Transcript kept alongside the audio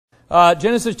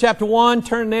Genesis chapter 1,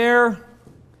 turn there.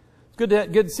 It's good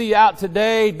to see you out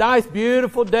today. Nice,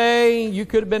 beautiful day. You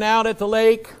could have been out at the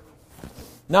lake,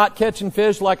 not catching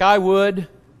fish like I would.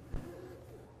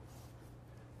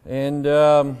 And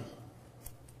or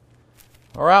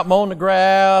out mowing the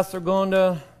grass or going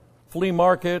to flea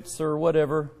markets or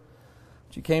whatever.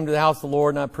 But you came to the house of the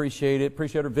Lord, and I appreciate it.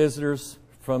 Appreciate our visitors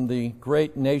from the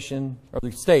great nation, or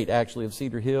the state actually, of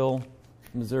Cedar Hill,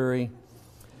 Missouri.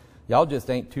 Y'all just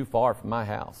ain't too far from my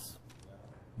house.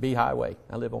 B Highway.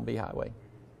 I live on B Highway.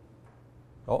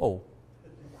 Uh-oh.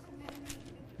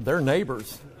 They're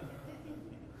neighbors.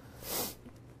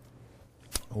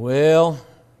 Well,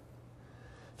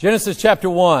 Genesis chapter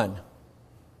 1.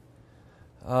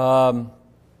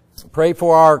 Pray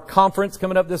for our conference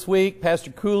coming up this week.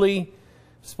 Pastor Cooley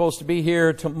is supposed to be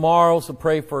here tomorrow, so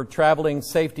pray for traveling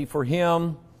safety for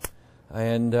him.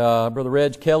 And Brother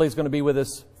Reg Kelly is going to be with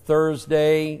us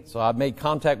Thursday, so I've made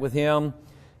contact with him,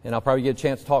 and I'll probably get a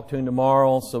chance to talk to him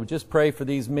tomorrow. So just pray for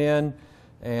these men,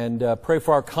 and pray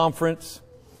for our conference,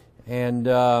 and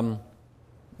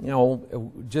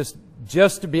just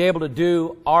to be able to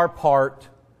do our part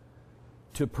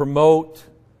to promote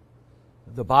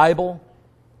the Bible,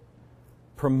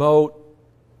 promote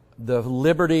the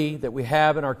liberty that we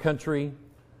have in our country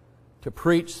to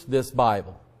preach this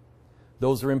Bible.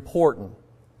 Those are important.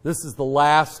 This is the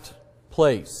last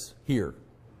place here.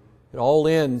 It all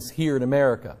ends here in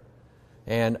America.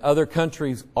 And other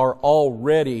countries are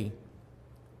already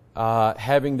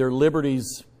having their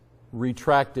liberties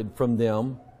retracted from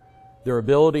them. Their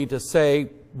ability to say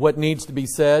what needs to be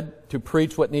said, to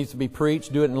preach what needs to be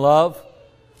preached, do it in love.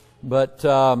 But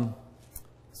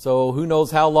so who knows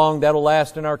how long that'll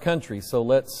last in our country. So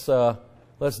let's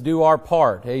do our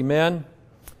part. Amen.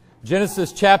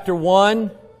 Genesis chapter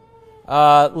 1.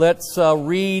 Let's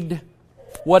read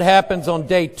what happens on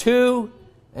day 2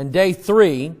 and day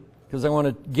 3, because I want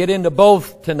to get into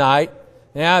both tonight.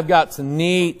 And I've got some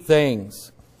neat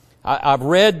things. I've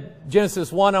read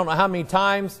Genesis 1 I don't know how many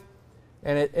times,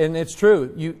 and it's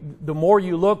true. The more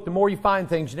you look, the more you find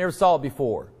things you never saw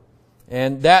before.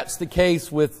 And that's the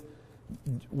case with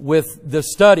the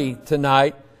study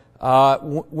tonight.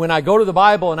 When I go to the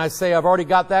Bible and I say, I've already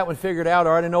got that one figured out, or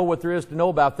I already know what there is to know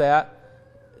about that,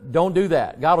 don't do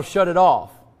that. God will shut it off.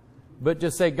 But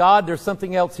just say, God, there's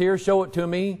something else here. Show it to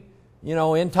me. You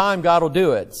know, in time, God will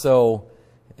do it. So,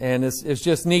 and it's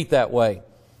just neat that way.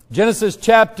 Genesis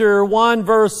chapter 1,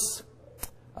 verse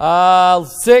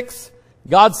 6.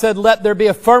 God said, let there be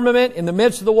a firmament in the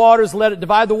midst of the waters. Let it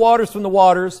divide the waters from the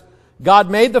waters. God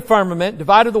made the firmament,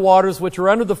 divided the waters which are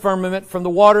under the firmament from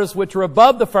the waters which are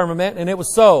above the firmament, and it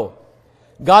was so.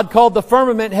 God called the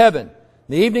firmament heaven.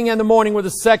 The evening and the morning were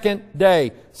the second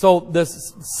day. So the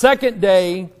second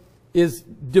day is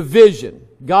division.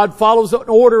 God follows an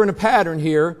order and a pattern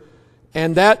here,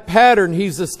 and that pattern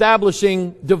He's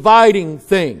establishing dividing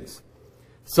things.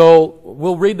 So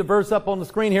we'll read the verse up on the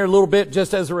screen here a little bit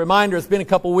just as a reminder. It's been a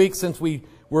couple weeks since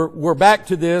we're back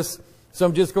to this. So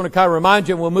I'm just going to kind of remind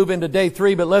you, and we'll move into day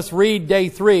 3. But let's read day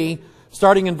 3,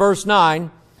 starting in verse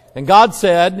 9. And God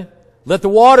said, let the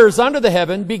waters under the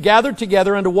heaven be gathered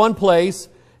together unto one place,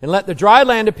 and let the dry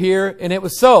land appear. And it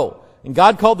was so. And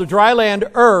God called the dry land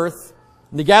earth,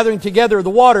 and the gathering together of the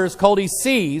waters called He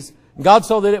seas. And God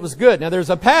saw that it was good. Now there's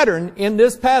a pattern in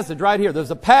this passage right here.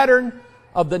 There's a pattern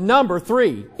of the number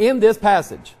 3 in this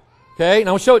passage. Okay, and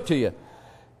I'll show it to you.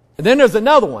 And then there's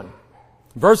another one.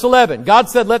 Verse 11, God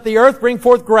said, let the earth bring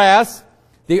forth grass,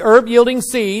 the herb yielding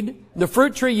seed, the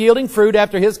fruit tree yielding fruit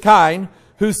after his kind,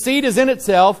 whose seed is in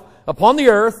itself upon the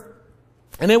earth.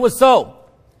 And it was so.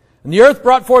 And the earth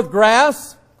brought forth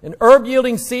grass, an herb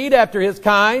yielding seed after his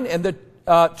kind, and the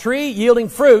tree yielding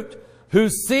fruit,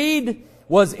 whose seed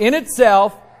was in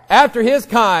itself after his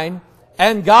kind.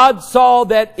 And God saw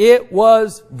that it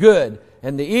was good.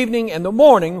 And the evening and the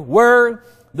morning were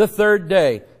the third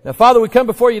day. Now, Father, we come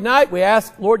before you tonight. We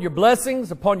ask, Lord, your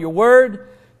blessings upon your word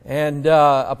and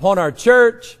upon our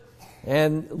church.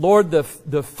 And, Lord, the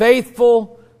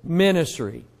faithful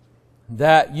ministry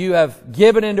that you have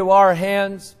given into our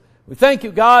hands. We thank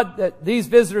you, God, that these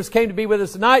visitors came to be with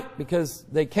us tonight because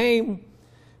they came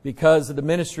because of the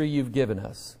ministry you've given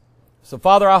us. So,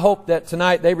 Father, I hope that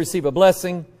tonight they receive a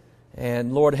blessing.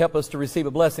 And, Lord, help us to receive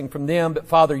a blessing from them. But,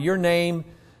 Father, your name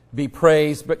be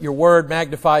praised, but your word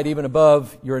magnified even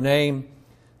above your name.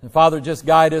 And Father, just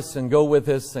guide us and go with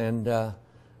us and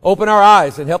open our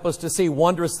eyes and help us to see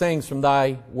wondrous things from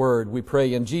thy word. We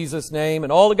pray in Jesus' name.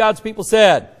 And all the God's people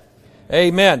said,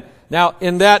 amen. Now,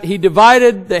 in that he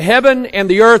divided the heaven and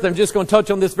the earth. I'm just going to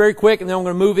touch on this very quick, and then I'm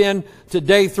going to move in to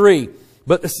day 3.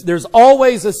 But there's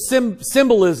always a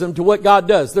symbolism to what God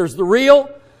does. There's the real.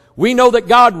 We know that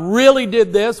God really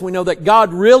did this. We know that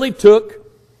God really took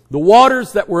the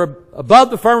waters that were above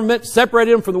the firmament,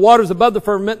 separated them from the waters above the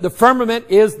firmament. The firmament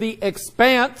is the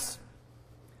expanse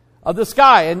of the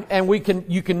sky. And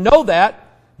you can know that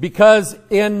because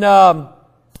in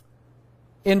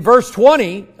verse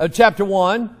 20 of chapter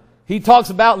 1, he talks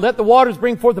about, let the waters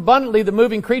bring forth abundantly the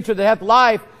moving creature that hath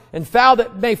life, and fowl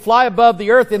that may fly above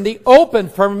the earth in the open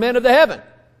firmament of the heaven.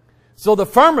 So the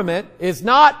firmament is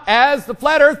not, as the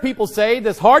flat earth people say,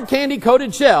 this hard candy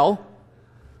coated shell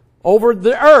over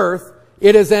the earth.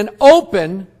 It is an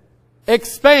open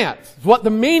expanse. It's what the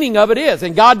meaning of it is.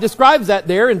 And God describes that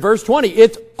there in verse 20.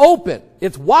 It's open.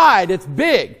 It's wide. It's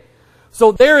big.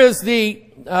 So there is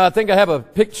I think I have a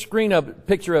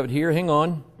picture of it here. Hang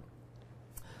on.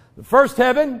 The first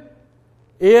heaven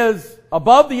is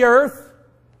above the earth.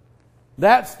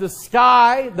 That's the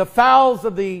sky. The fowls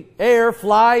of the air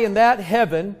fly in that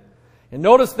heaven. And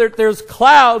notice that there's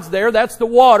clouds there. That's the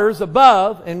waters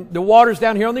above. And the waters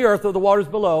down here on the earth are the waters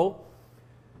below.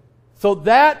 So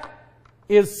that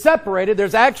is separated.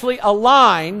 There's actually a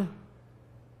line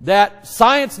that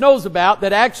science knows about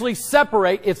that actually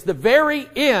separate. It's the very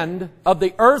end of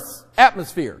the earth's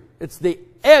atmosphere. It's the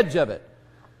edge of it.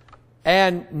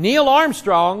 And Neil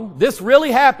Armstrong, this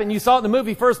really happened. You saw it in the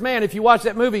movie First Man if you watched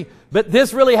that movie. But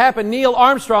this really happened. Neil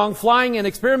Armstrong, flying an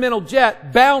experimental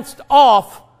jet, bounced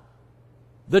off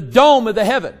the dome of the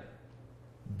heaven.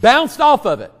 Bounced off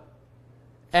of it.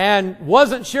 And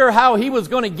wasn't sure how he was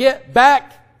going to get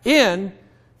back in,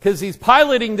 because he's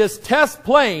piloting this test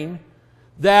plane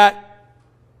that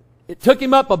it took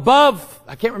him up above,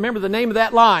 I can't remember the name of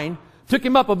that line, took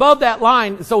him up above that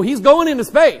line. So he's going into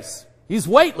space. He's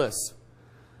weightless.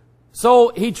 So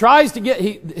he tries to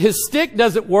his stick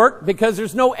doesn't work because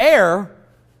there's no air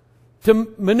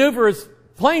to maneuver his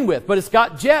plane with, but it's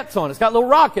got jets on it. It's got little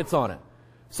rockets on it.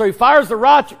 So he fires the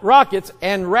rockets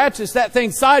and ratchets that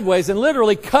thing sideways and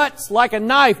literally cuts like a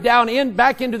knife down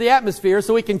back into the atmosphere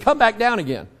so he can come back down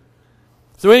again.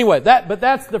 So anyway, but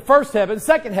that's the first heaven.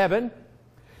 Second heaven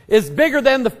is bigger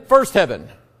than the first heaven.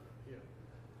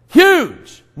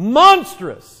 Huge.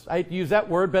 Monstrous. I hate to use that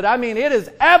word, but I mean it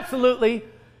is absolutely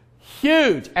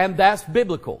huge. And that's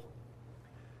biblical.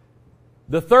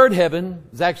 The third heaven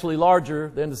is actually larger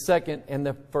than the second and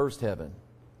the first heaven.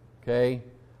 Okay?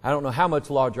 I don't know how much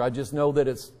larger. I just know that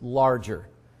it's larger.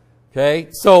 Okay?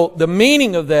 So the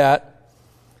meaning of that,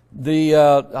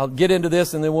 I'll get into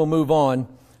this and then we'll move on.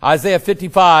 Isaiah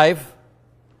 55.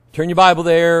 Turn your Bible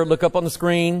there. Look up on the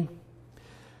screen.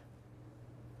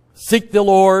 Seek the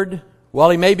Lord while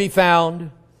He may be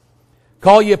found.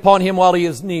 Call ye upon Him while He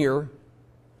is near.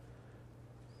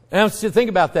 And I want you to think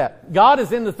about that. God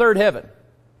is in the third heaven.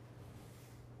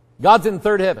 God's in the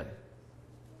third heaven.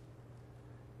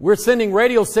 We're sending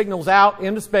radio signals out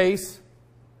into space,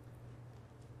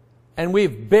 and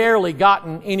we've barely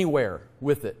gotten anywhere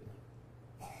with it.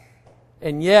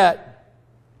 And yet,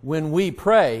 when we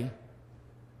pray,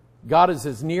 God is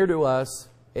as near to us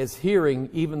as hearing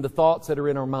even the thoughts that are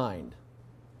in our mind.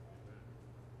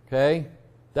 Okay?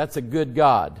 That's a good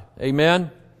God.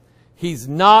 Amen? He's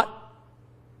not,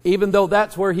 even though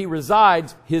that's where He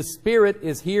resides, His Spirit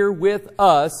is here with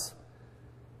us.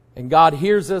 And God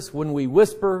hears us when we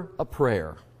whisper a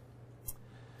prayer.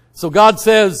 So God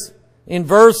says in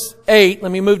verse 8,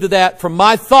 let me move to that. For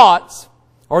my thoughts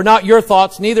are not your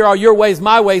thoughts, neither are your ways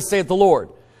my ways, saith the Lord.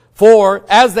 For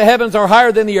as the heavens are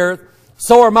higher than the earth,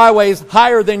 so are my ways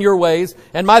higher than your ways,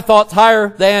 and my thoughts higher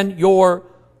than your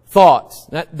thoughts.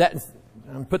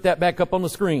 I'll put that back up on the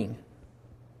screen.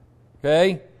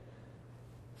 Okay?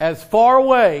 As far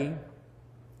away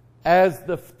as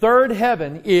the third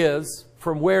heaven is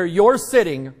from where you're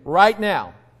sitting right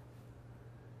now,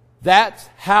 that's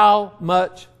how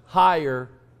much higher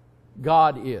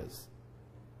God is.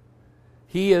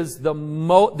 He is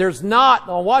there's not,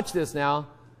 now watch this now,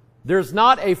 there's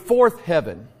not a fourth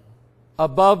heaven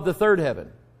above the third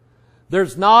heaven.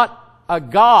 There's not a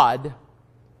God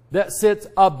that sits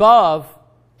above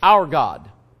our God.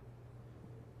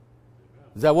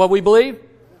 Is that what we believe?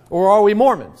 Or are we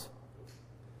Mormons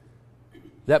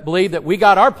that believe that we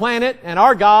got our planet and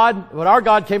our God, but our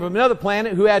God came from another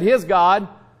planet who had his God?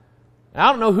 And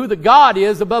I don't know who the God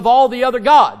is above all the other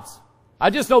gods. I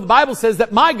just know the Bible says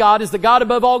that my God is the God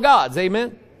above all gods.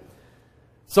 Amen?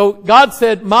 So God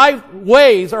said, my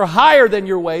ways are higher than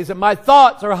your ways, and my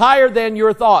thoughts are higher than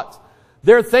your thoughts.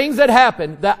 There are things that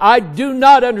happen that I do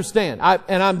not understand.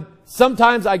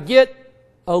 Sometimes I get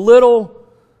a little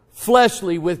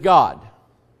fleshly with God.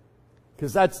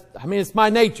 Because it's my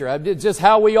nature. It's just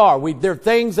how we are. There are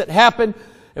things that happen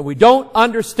And we don't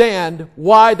understand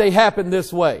why they happen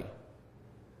this way.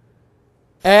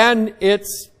 And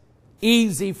it's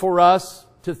easy for us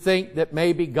to think that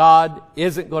maybe God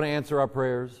isn't going to answer our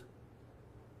prayers,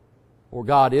 or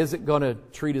God isn't going to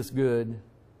treat us good,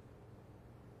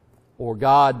 or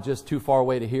God just too far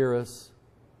away to hear us,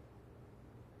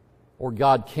 or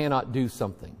God cannot do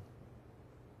something.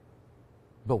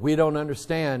 But we don't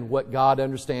understand what God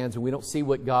understands, and we don't see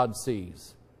what God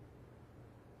sees.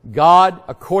 God,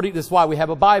 this is why we have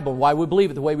a Bible, and why we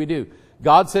believe it the way we do.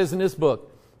 God says in this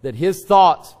book that His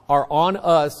thoughts are on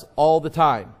us all the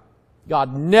time.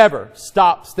 God never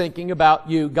stops thinking about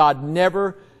you. God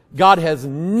has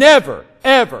never,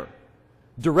 ever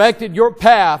directed your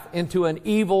path into an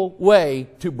evil way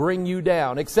to bring you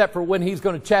down, except for when He's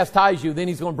going to chastise you, then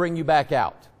He's going to bring you back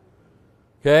out.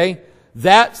 Okay?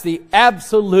 That's the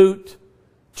absolute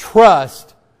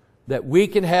trust that we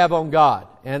can have on God.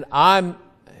 And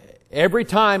every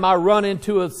time I run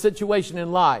into a situation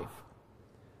in life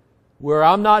where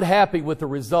I'm not happy with the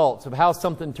results of how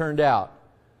something turned out,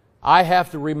 I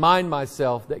have to remind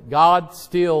myself that God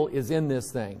still is in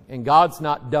this thing, and God's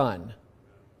not done.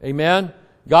 Amen?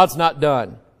 God's not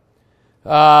done.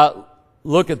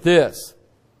 Look at this.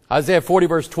 Isaiah 40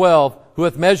 verse 12, who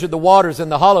hath measured the waters in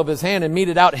the hollow of His hand and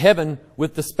meted out heaven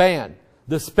with the span.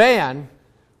 The span,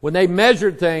 when they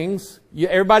measured things,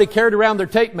 everybody carried around their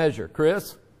tape measure,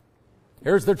 Chris.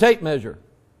 Here's their tape measure.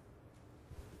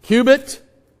 Cubit,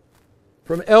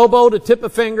 from elbow to tip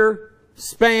of finger.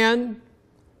 Span,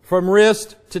 from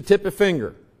wrist to tip of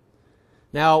finger.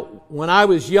 Now, when I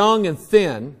was young and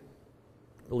thin,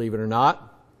 believe it or not,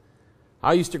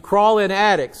 I used to crawl in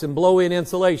attics and blow in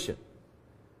insulation.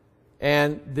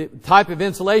 And the type of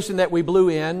insulation that we blew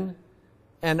in,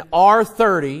 an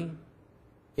R30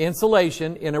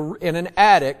 insulation in an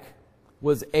attic,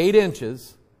 was 8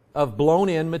 inches of blown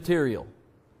in material.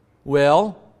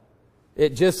 Well,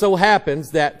 it just so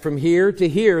happens that from here to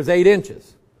here is 8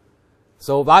 inches.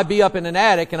 So if I'd be up in an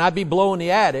attic and I'd be blowing the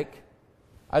attic,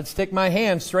 I'd stick my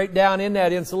hand straight down in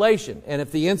that insulation. And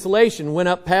if the insulation went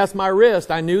up past my wrist,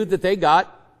 I knew that they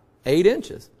got 8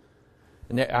 inches.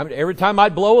 And every time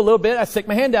I'd blow a little bit, I'd stick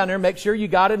my hand down there and make sure you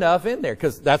got enough in there,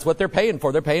 because that's what they're paying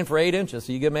for. They're paying for 8 inches,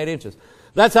 so you give them 8 inches.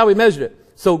 That's how we measured it.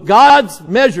 So God's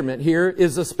measurement here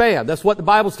is a span. That's what the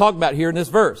Bible's talking about here in this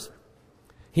verse.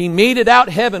 He meted out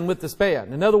heaven with the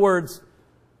span. In other words,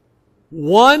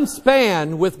 one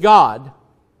span with God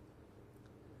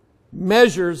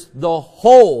measures the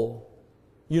whole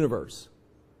universe.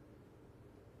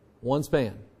 One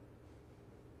span.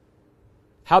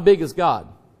 How big is God?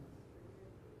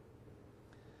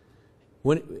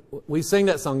 When we sing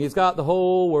that song, He's got the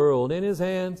whole world in His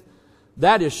hands,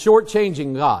 that is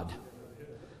shortchanging God.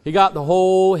 He got the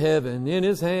whole heaven in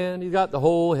His hand. He's got the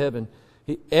whole heaven.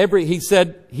 He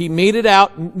said He meted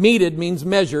out. Meted means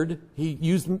measured. He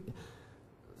used,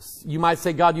 you might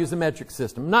say God used a metric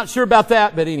system. I'm not sure about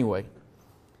that, but anyway.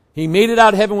 He meted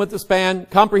out heaven with the span,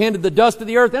 comprehended the dust of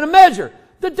the earth in a measure.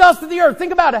 The dust of the earth.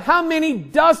 Think about it. How many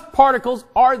dust particles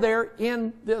are there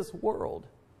in this world?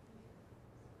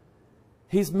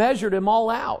 He's measured them all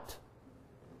out.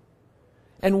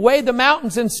 And weighed the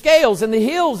mountains in scales and the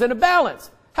hills in a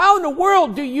balance. How in the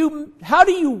world do you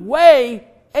weigh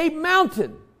a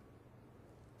mountain?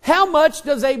 How much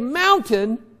does a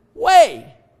mountain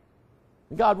weigh?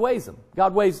 God weighs them.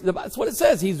 That's what it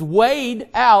says. He's weighed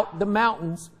out the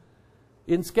mountains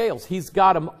in scales. He's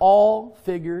got them all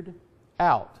figured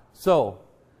out. So,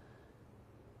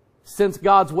 since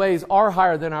God's ways are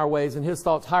higher than our ways and His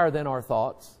thoughts higher than our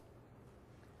thoughts,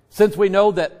 since we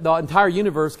know that the entire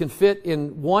universe can fit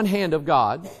in one hand of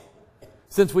God,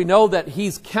 since we know that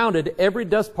He's counted every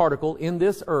dust particle in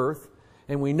this earth,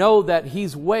 and we know that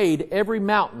He's weighed every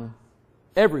mountain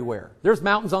everywhere. There's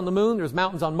mountains on the moon, there's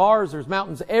mountains on Mars, there's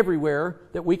mountains everywhere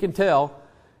that we can tell,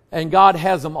 and God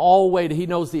has them all weighed. He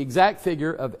knows the exact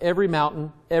figure of every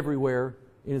mountain everywhere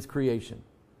in His creation.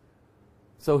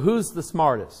 So who's the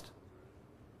smartest?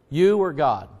 You or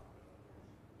God?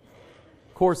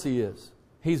 Of course He is.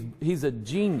 He's a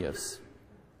genius.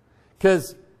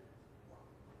 Because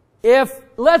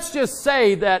let's just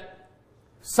say that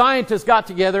scientists got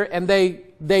together and they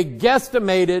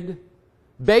guesstimated,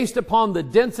 based upon the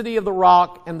density of the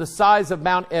rock and the size of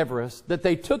Mount Everest, that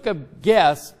they took a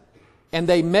guess and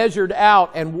they measured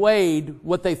out and weighed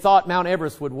what they thought Mount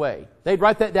Everest would weigh. They'd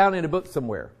write that down in a book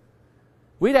somewhere.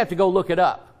 We'd have to go look it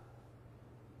up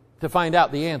to find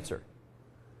out the answer.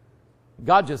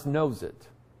 God just knows it.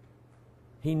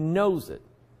 He knows it.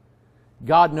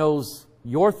 God knows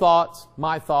your thoughts,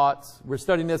 my thoughts. We're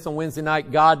studying this on Wednesday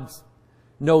night. God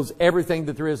knows everything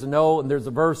that there is to know. And there's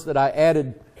a verse that I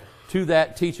added to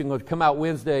that teaching will come out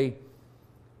Wednesday,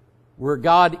 where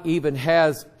God even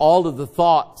has all of the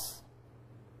thoughts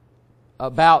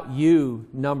about you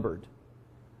numbered.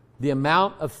 The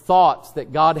amount of thoughts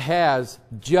that God has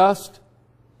just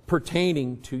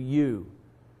pertaining to you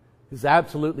is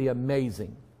absolutely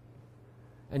amazing.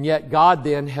 And yet God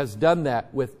then has done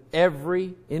that with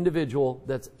every individual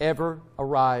that's ever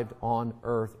arrived on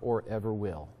earth or ever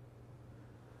will.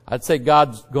 I'd say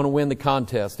God's going to win the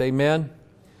contest. Amen?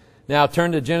 Now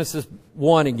turn to Genesis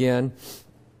 1 again.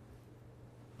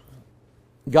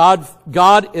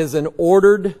 God is an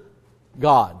ordered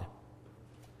God.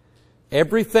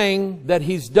 Everything that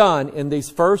He's done in these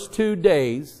first 2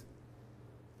 days,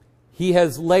 He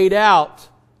has laid out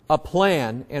a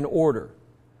plan and order.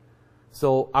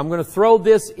 So I'm going to throw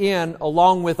this in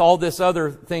along with all this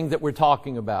other thing that we're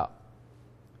talking about.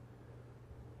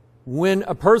 When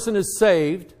a person is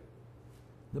saved,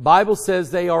 the Bible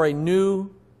says they are a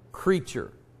new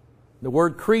creature. The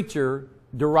word creature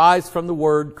derives from the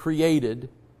word created.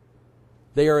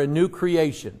 They are a new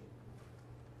creation.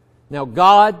 Now,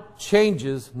 God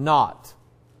changes not.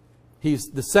 He's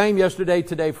the same yesterday,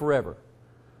 today, forever.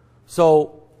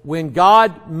 So, when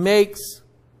God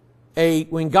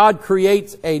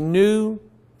creates a new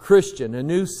Christian, a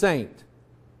new saint,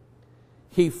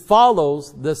 He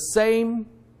follows the same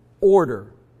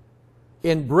order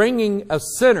in bringing a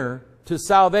sinner to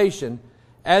salvation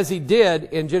as He did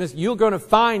in Genesis. You're going to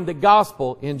find the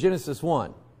gospel in Genesis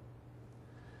 1.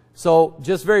 So,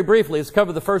 just very briefly, let's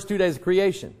cover the first 2 days of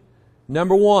creation.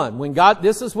 Number one,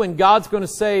 this is when God's going to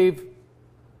save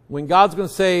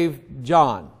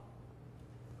John.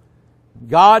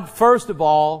 God, first of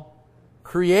all,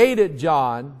 created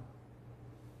John,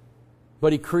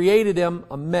 but He created him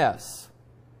a mess.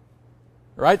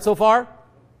 Right so far?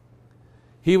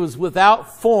 He was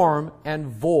without form and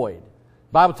void.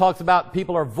 The Bible talks about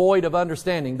people are void of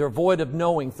understanding. They're void of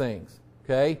knowing things.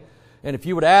 Okay? And if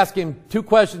you would ask Him 2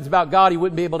 questions about God, He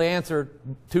wouldn't be able to answer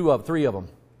 3 of them.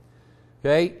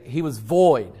 Okay? He was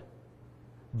void.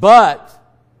 But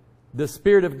the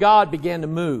Spirit of God began to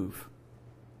move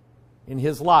in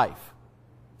his life.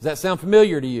 Does that sound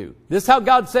familiar to you? This is how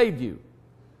God saved you.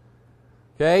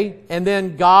 Okay? And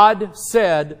then God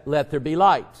said, "Let there be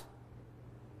light."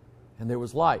 And there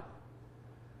was light.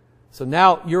 So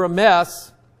now you're a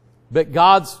mess, but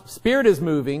God's Spirit is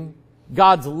moving.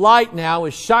 God's light now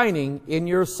is shining in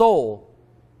your soul.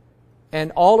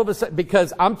 And all of a sudden,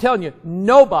 because I'm telling you,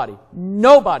 nobody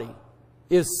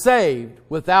is saved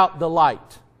without the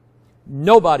light.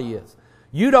 Nobody is.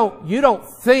 You don't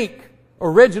think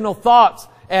original thoughts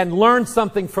and learn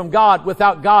something from God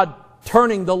without God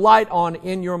turning the light on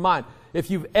in your mind. If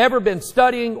you've ever been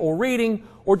studying or reading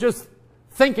or just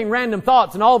thinking random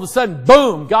thoughts and all of a sudden,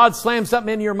 boom, God slams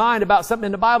something into your mind about something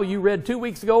in the Bible you read 2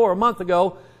 weeks ago or a month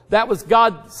ago, that was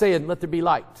God saying, "Let there be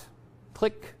light."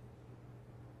 Click.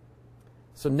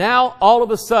 So now, all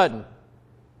of a sudden,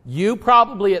 you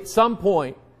probably at some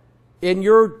point in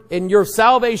your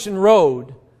salvation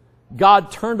road,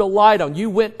 God turned a light on. You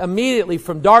went immediately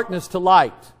from darkness to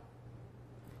light.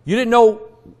 You didn't know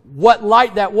what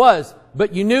light that was,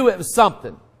 but you knew it was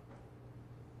something.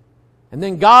 And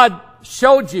then God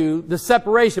showed you the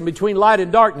separation between light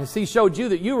and darkness. He showed you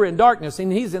that you were in darkness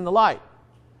and He's in the light.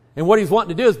 And what He's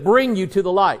wanting to do is bring you to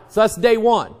the light. So that's day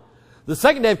one. The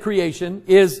second day of creation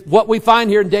is what we find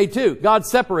here in day 2. God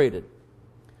separated.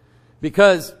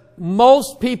 Because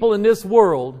most people in this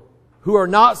world who are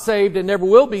not saved and never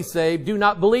will be saved do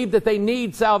not believe that they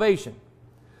need salvation.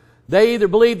 They either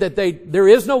believe that there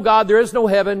is no God, there is no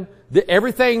heaven, that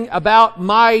everything about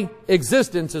my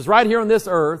existence is right here on this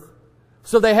earth,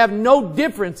 so they have no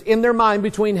difference in their mind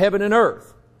between heaven and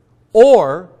earth.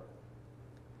 Or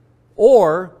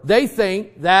they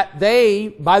think that they,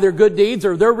 by their good deeds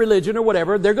or their religion or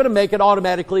whatever, they're going to make it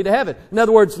automatically to heaven. In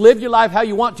other words, live your life how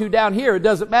you want to down here. It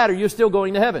doesn't matter. You're still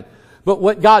going to heaven. But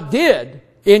what God did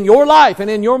in your life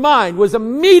and in your mind was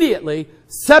immediately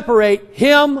separate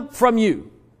Him from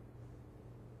you.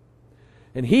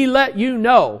 And He let you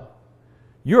know,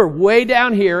 you're way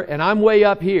down here and I'm way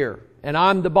up here and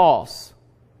I'm the boss.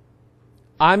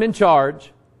 I'm in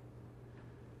charge.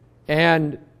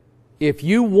 And if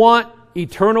you want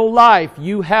eternal life,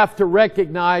 you have to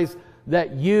recognize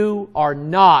that you are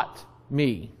not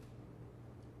me.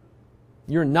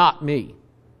 You're not me.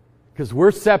 Because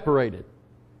we're separated.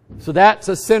 So that's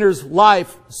a sinner's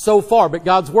life so far, but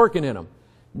God's working in them.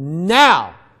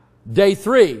 Now, day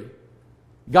 3,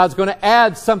 God's going to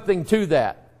add something to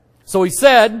that. So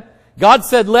God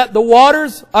said, "Let the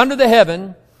waters under the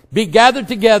heaven be gathered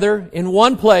together in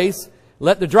one place.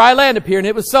 let the dry land appear, and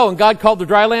it was so. And God called the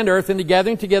dry land earth, and the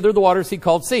gathering together of the waters he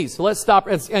called seas. So let's stop,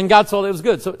 and God saw that it was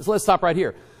good. So let's stop right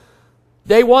here.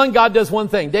 Day 1, God does one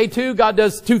thing. Day 2, God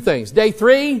does 2 things. Day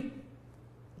 3,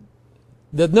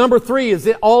 the number 3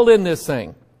 is all in this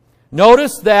thing.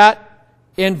 Notice that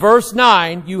in verse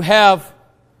 9, you have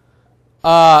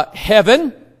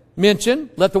heaven mentioned.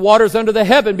 Let the waters under the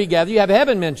heaven be gathered. You have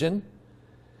heaven mentioned.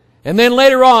 And then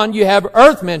later on, you have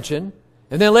earth mentioned.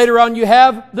 And then later on, you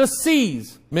have the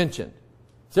seas mentioned.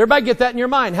 Does everybody get that in your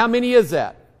mind? How many is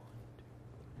that?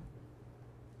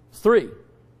 It's 3.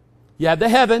 You have the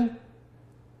heaven,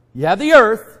 you have the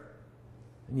earth,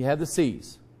 and you have the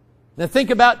seas. Now think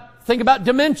about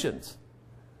dimensions.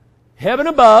 Heaven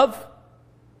above,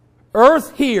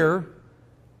 earth here,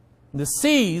 the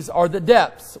seas are the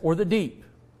depths or the deep.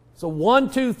 So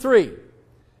 1, 2, 3.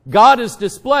 God is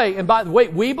displaying, and by the way,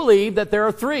 we believe that there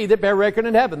are 3 that bear record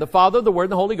in heaven. The Father, the Word,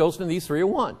 and the Holy Ghost, and these 3 are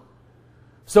one.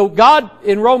 So God,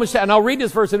 in Romans, and I'll read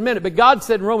this verse in a minute, but God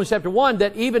said in Romans chapter 1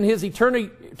 that even His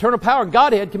eternal power and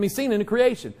Godhead can be seen in the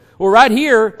creation. Well, right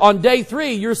here on day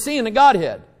 3, you're seeing the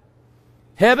Godhead.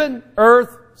 Heaven,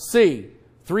 earth, sea.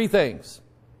 3 things.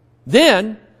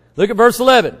 Then, look at verse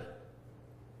 11.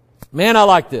 Man, I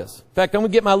like this. In fact, I'm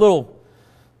going to get my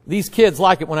these kids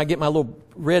like it when I get my little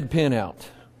red pen out.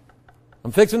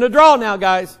 I'm fixing to draw now,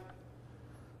 guys.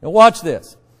 Now watch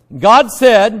this. God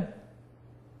said,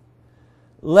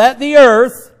 let the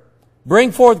earth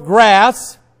bring forth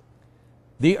grass,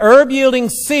 the herb yielding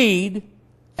seed,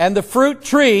 and the fruit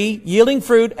tree yielding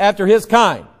fruit after his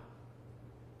kind.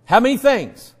 How many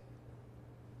things?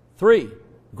 3.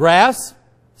 Grass,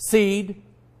 seed,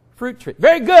 fruit tree.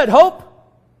 Very good, Hope.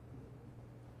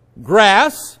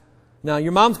 Grass. Now,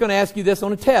 your mom's going to ask you this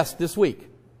on a test this week.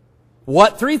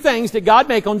 What 3 things did God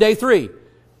make on day 3?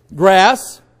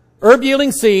 Grass, herb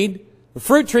yielding seed, the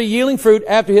fruit tree yielding fruit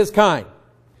after his kind.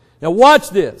 Now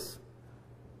watch this.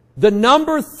 The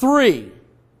number 3.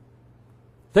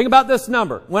 Think about this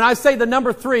number. When I say the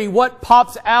number 3, what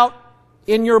pops out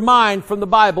in your mind from the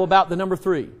Bible about the number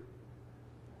 3?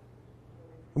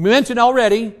 We mentioned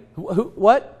already,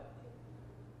 what?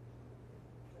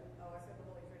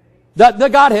 The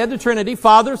Godhead, the Trinity,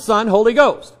 Father, Son, Holy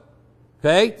Ghost.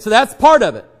 Okay, so that's part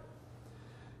of it.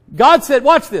 God said,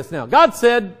 watch this now. God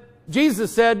said,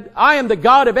 Jesus said, I am the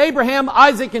God of Abraham,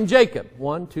 Isaac, and Jacob.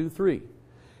 1, 2, 3.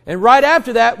 And right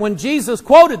after that, when Jesus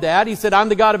quoted that, he said, I'm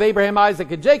the God of Abraham,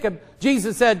 Isaac, and Jacob.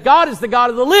 Jesus said, God is the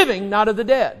God of the living, not of the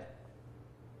dead.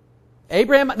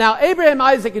 Abraham,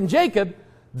 Isaac, and Jacob,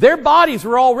 their bodies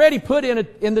were already put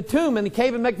in the tomb in the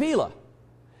cave of Machpelah.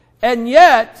 And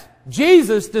yet,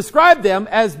 Jesus described them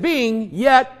as being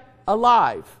yet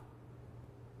alive.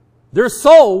 Their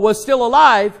soul was still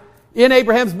alive in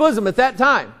Abraham's bosom at that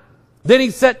time. Then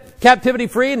he set captivity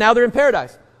free and now they're in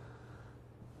paradise.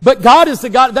 But God is the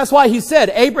God, that's why he said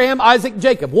Abraham, Isaac,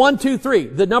 Jacob. 1, 2, 3.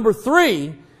 The number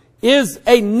 3 is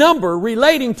a number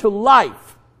relating to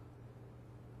life.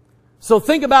 So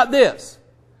think about this.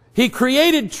 He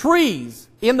created trees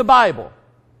in the Bible.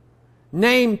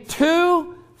 Name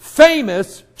 2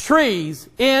 famous trees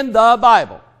in the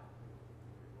Bible.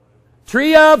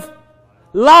 Tree of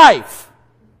life.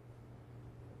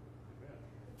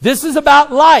 This is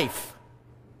about life.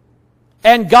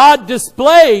 And God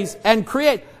displays and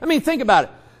creates. I mean, think about it.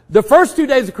 The first 2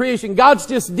 days of creation, God's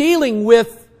just dealing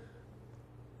with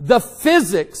the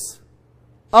physics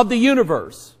of the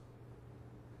universe.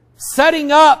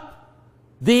 Setting up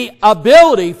the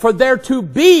ability for there to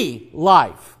be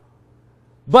life.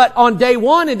 But on day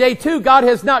 1 and day 2, God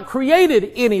has not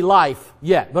created any life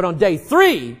yet. But on day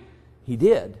 3, He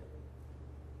did.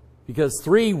 Because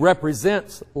 3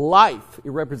 represents life. It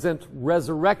represents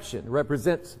resurrection. It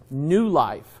represents new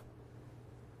life.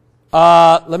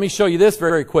 Let me show you this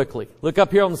very quickly. Look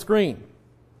up here on the screen.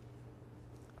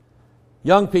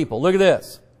 Young people, look at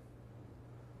this.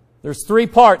 There's 3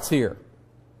 parts here.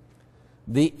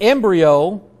 The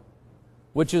embryo,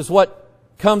 which is what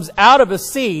comes out of a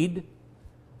seed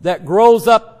that grows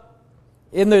up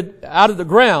out of the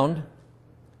ground.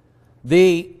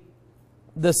 The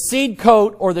seed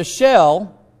coat or the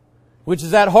shell, which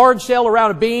is that hard shell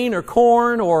around a bean or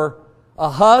corn or a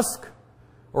husk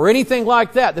or anything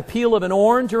like that, the peel of an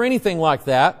orange or anything like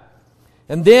that.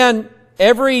 And then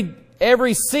every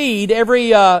seed,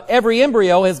 every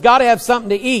embryo has got to have something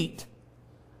to eat.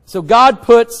 So God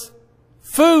puts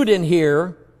food in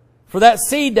here for that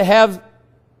seed to have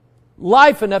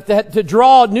life enough to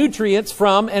draw nutrients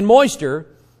from and moisture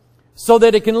so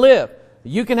that it can live.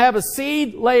 You can have a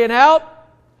seed laying out.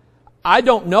 I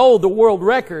don't know the world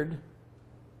record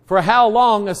for how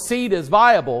long a seed is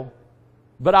viable,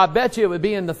 but I bet you it would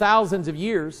be in the thousands of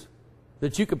years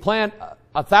that you could plant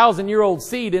a 1,000-year-old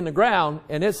seed in the ground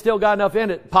and it's still got enough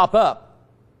in it to pop up.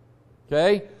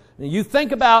 Okay? Now you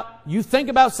think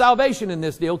about salvation in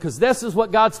this deal, because this is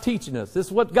what God's teaching us. This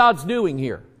is what God's doing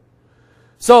here.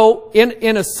 So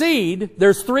in a seed,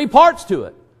 there's 3 parts to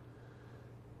it.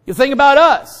 You think about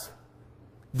us.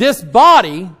 This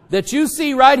body that you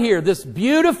see right here, this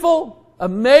beautiful,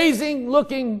 amazing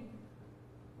looking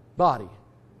body.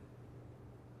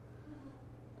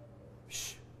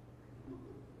 Shh.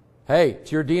 Hey,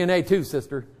 it's your DNA too,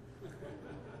 sister.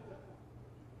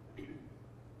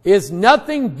 Is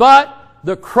nothing but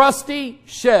the crusty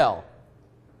shell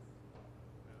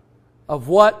of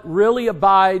what really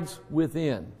abides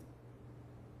within.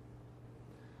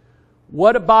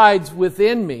 What abides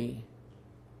within me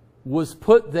was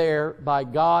put there by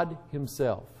God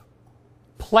Himself,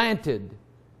 planted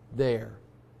there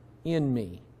in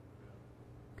me.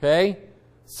 Okay?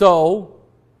 So,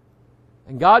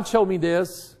 and God showed me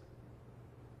this.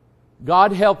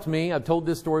 God helped me. I've told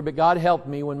this story, but God helped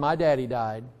me when my daddy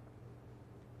died,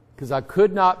 because I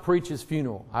could not preach his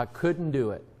funeral. I couldn't do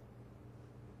it.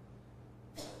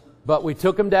 But we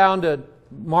took him down to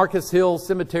Marcus Hill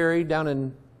Cemetery down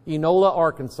in Enola,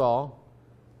 Arkansas,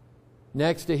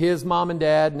 next to his mom and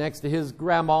dad, next to his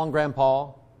grandma and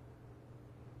grandpa.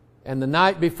 And the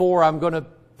night before I'm going to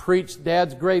preach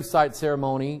Dad's gravesite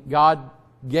ceremony, God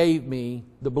gave me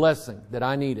the blessing that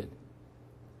I needed.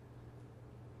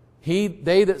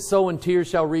 They that sow in tears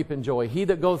shall reap in joy. He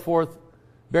that goeth forth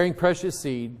bearing precious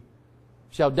seed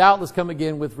shall doubtless come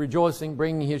again with rejoicing,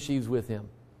 bringing his sheaves with him.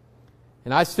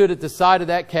 And I stood at the side of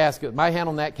that casket, my hand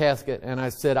on that casket, and I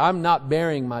said, I'm not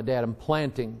burying my dad, I'm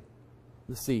planting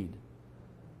the seed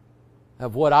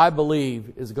of what I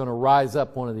believe is going to rise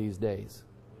up one of these days.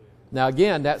 Now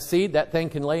again, that seed, that thing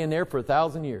can lay in there for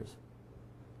 1,000 years.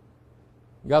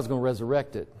 God's going to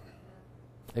resurrect it.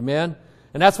 Amen?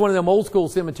 And that's one of them old school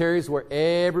cemeteries where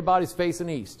everybody's facing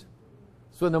east.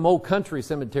 It's one of them old country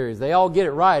cemeteries. They all get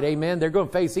it right. Amen? They're going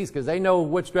to face east because they know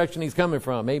which direction He's coming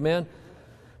from. Amen?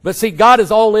 But see, God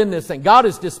is all in this thing. God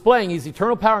is displaying His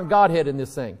eternal power and Godhead in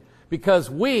this thing, because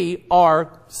we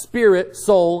are spirit,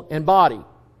 soul, and body.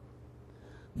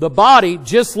 The body,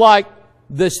 just like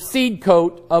the seed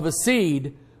coat of a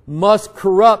seed, must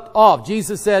corrupt off.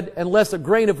 Jesus said, unless a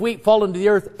grain of wheat fall into the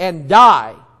earth and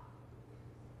die.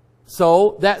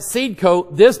 So that seed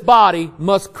coat, this body,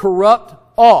 must corrupt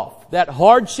off. That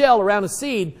hard shell around a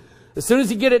seed, as soon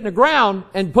as you get it in the ground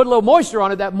and put a little moisture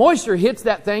on it, that moisture hits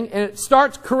that thing and it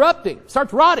starts corrupting,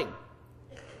 starts rotting.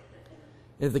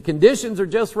 If the conditions are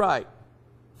just right,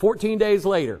 14 days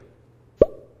later,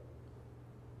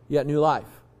 you got new life.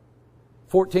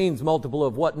 14's multiple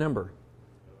of what number?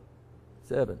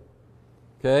 7.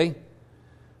 Okay?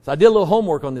 So I did a little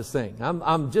homework on this thing.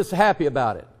 I'm just happy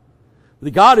about it.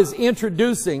 God is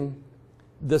introducing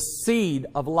the seed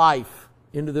of life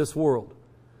into this world.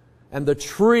 And the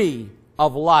tree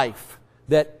of life,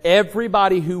 that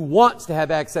everybody who wants to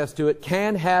have access to it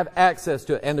can have access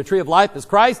to it. And the tree of life is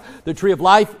Christ. The tree of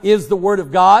life is the Word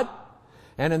of God.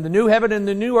 And in the new heaven and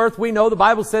the new earth, we know the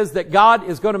Bible says that God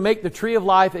is going to make the tree of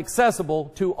life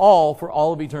accessible to all for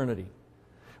all of eternity.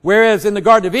 Whereas in the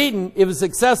Garden of Eden, it was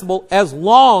accessible as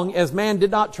long as man did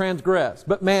not transgress.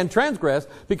 But man transgressed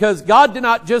because God did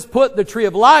not just put the tree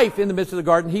of life in the midst of the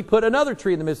garden. He put another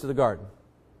tree in the midst of the garden.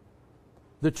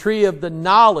 The tree of the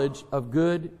knowledge of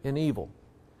good and evil.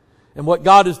 And what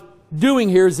God is doing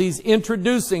here is He's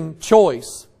introducing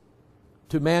choice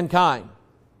to mankind.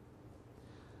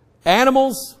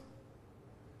 Animals,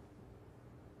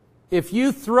 if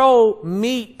you throw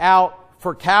meat out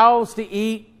for cows to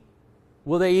eat,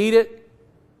 will they eat it?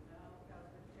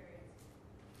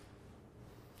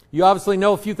 You obviously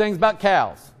know a few things about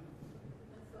cows.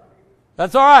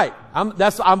 That's all right.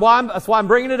 That's why I'm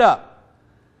bringing it up.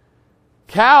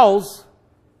 Cows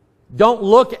don't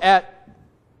look at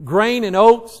grain and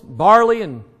oats, barley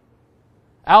and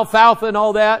alfalfa and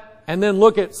all that, and then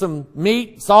look at some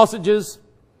meat, sausages,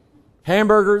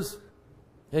 hamburgers,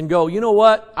 and go, you know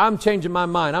what? I'm changing my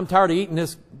mind. I'm tired of eating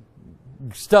this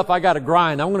stuff I got to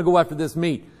grind. I'm going to go after this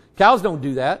meat. Cows don't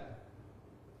do that.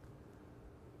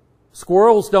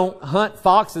 Squirrels don't hunt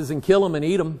foxes and kill them and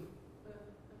eat them.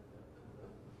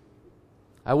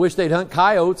 I wish they'd hunt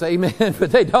coyotes, amen, but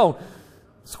they don't.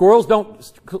 Squirrels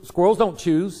don't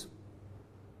choose.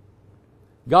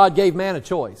 God gave man a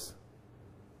choice.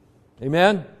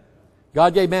 Amen?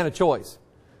 God gave man a choice.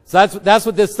 So that's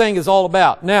what this thing is all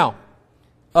about. Now,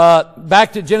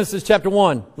 back to Genesis chapter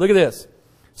 1. Look at this.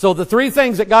 So the 3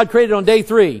 things that God created on day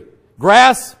 3.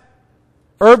 Grass,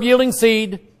 herb yielding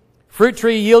seed, fruit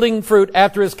tree yielding fruit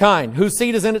after his kind, whose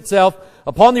seed is in itself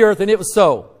upon the earth, and it was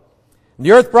so. And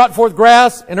the earth brought forth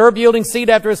grass, and herb yielding seed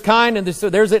after his kind. And so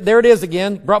there it is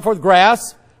again. Brought forth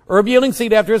grass, herb yielding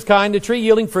seed after his kind, the tree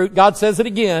yielding fruit. God says it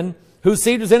again. Whose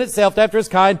seed was in itself after his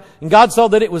kind. And God saw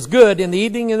that it was good. In the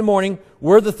evening and the morning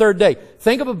were the third day.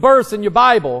 Think of a verse in your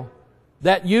Bible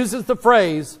that uses the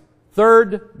phrase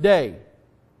third day.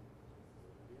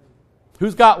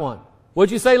 Who's got one?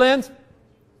 What'd you say, Linz?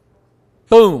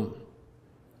 Boom.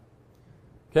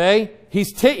 Okay?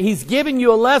 He's giving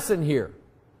you a lesson here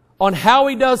on how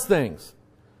he does things.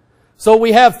 So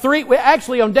we have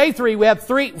actually on day 3, we have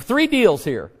three deals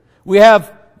here. We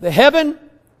have the heaven,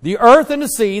 the earth, and the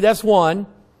sea. That's one.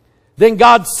 Then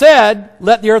God said,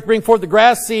 let the earth bring forth the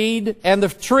grass seed and the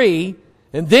tree.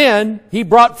 And then he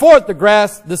brought forth the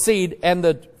grass, the seed, and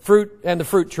the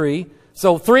fruit tree.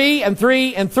 So 3 and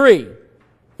 3 and 3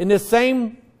 in this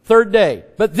same third day.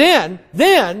 But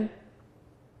then,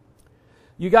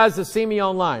 you guys have seen me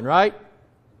online, right?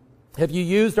 Have you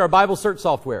used our Bible search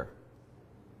software?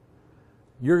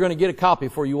 You're going to get a copy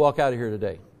before you walk out of here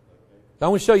today. I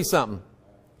want to show you something.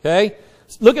 Okay?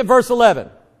 Look at verse 11.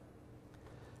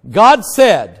 God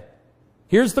said,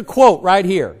 here's the quote right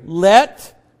here.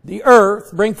 Let the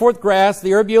earth bring forth grass,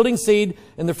 the herb yielding seed,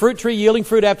 and the fruit tree yielding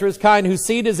fruit after his kind, whose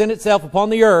seed is in itself upon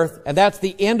the earth. And that's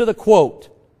the end of the quote.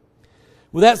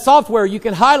 With that software, you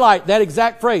can highlight that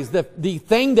exact phrase, the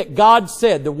thing that God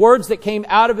said, the words that came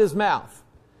out of his mouth.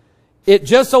 It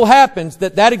just so happens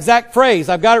that exact phrase,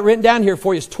 I've got it written down here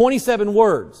for you, is 27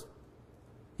 words.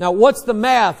 Now, what's the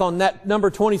math on that number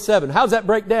 27? How does that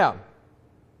break down?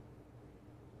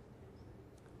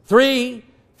 3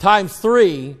 times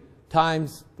 3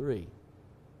 times 3.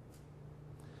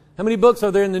 How many books are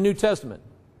there in the New Testament?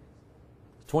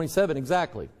 27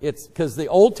 exactly. It's because the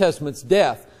Old Testament's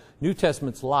death, New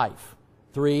Testament's life.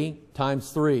 3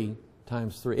 times 3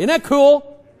 times 3. Isn't that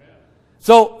cool?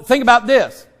 So think about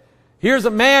this. Here's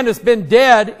a man that's been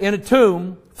dead in a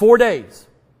tomb 4 days.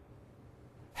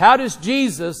 How does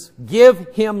Jesus give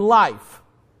him life?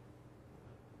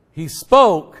 He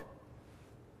spoke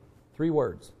 3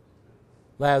 words.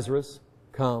 Lazarus,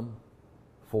 come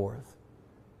forth.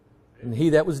 And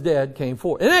he that was dead came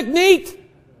forth. Isn't that neat?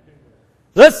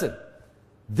 Listen,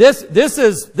 this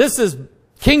is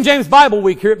King James Bible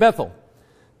Week here at Bethel.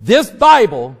 This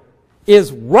Bible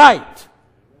is right.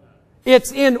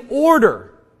 It's in order.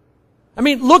 I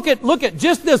mean, look at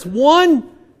just this one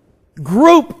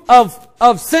group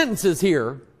of sentences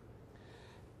here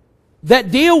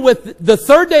that deal with the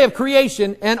third day of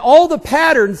creation and all the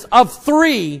patterns of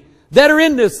 3 that are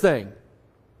in this thing.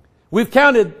 We've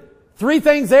counted 3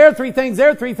 things there, 3 things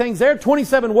there, 3 things there,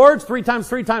 27 words, 3 times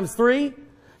 3 times 3.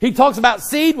 He talks about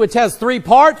seed, which has 3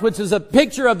 parts, which is a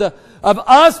picture of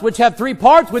us, which have 3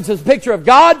 parts, which is a picture of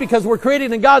God, because we're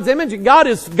created in God's image, and God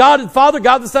is God the Father,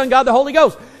 God the Son, God the Holy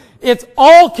Ghost. It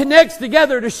all connects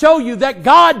together to show you that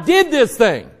God did this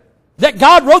thing. That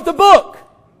God wrote the book.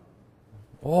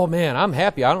 Oh man, I'm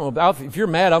happy. I don't know about, if you're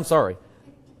mad, I'm sorry.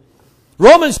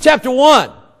 Romans chapter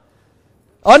 1.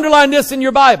 Underline this in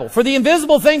your Bible. For the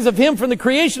invisible things of Him from the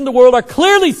creation of the world are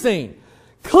clearly seen.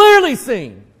 Clearly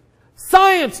seen.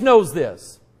 Science knows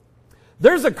this.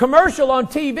 There's a commercial on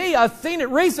TV, I've seen it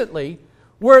recently,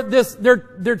 where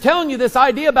they're telling you this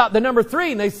idea about the number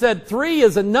 3, and they said 3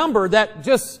 is a number that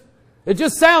it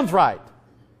just sounds right.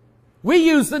 We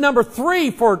use the number 3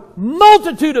 for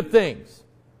multitude of things.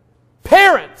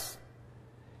 Parents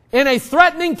in a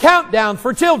threatening countdown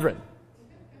for children.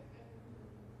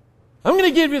 I'm going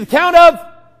to give you the count of,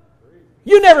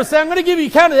 you never say, I'm going to give you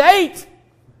the count of 8.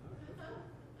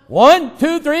 1,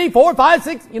 2, 3, 4, 5,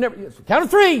 6, you never, count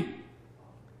of 3.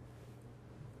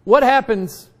 What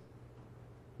happens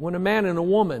when a man and a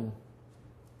woman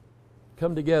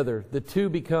come together? The 2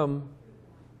 become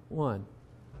 1.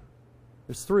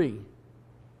 There's 3.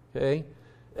 Okay?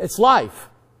 It's life.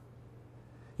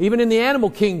 Even in the animal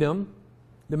kingdom,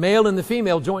 the male and the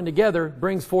female joined together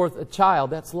brings forth a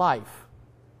child. That's life.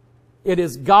 It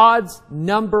is God's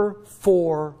number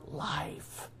for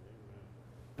life.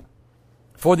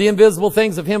 For the invisible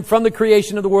things of Him from the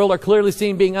creation of the world are clearly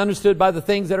seen, being understood by the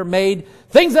things that are made,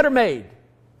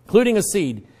 including a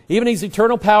seed, even His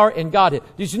eternal power and Godhead.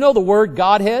 Did you know the word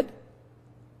Godhead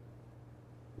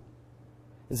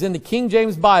is in the King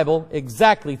James Bible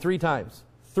exactly 3 times?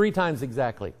 3 times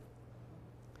exactly.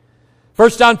 1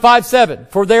 John 5:7.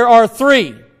 For there are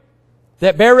 3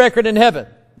 that bear record in heaven: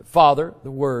 the Father,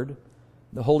 the Word,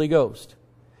 the Holy Ghost.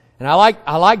 And I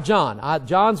like John.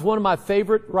 John's one of my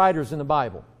favorite writers in the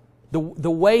Bible. The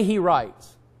way he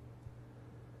writes.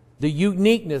 The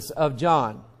uniqueness of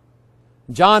John.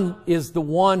 John is the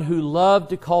one who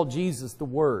loved to call Jesus the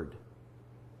Word.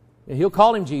 And he'll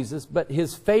call Him Jesus, but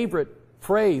his favorite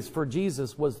phrase for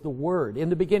Jesus was the Word. In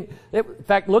the beginning, in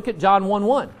fact, look at John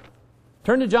 1:1.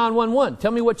 Turn to John 1:1.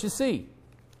 Tell me what you see.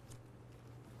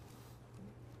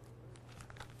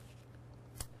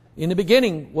 In the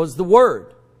beginning was the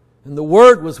Word, and the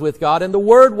Word was with God, and the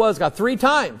Word was God. 3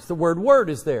 times the word Word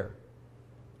is there.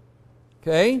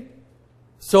 Okay?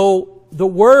 So the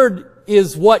Word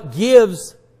is what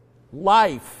gives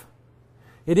life.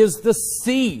 It is the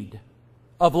seed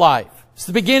of life. It's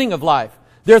the beginning of life.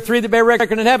 There are 3 that bear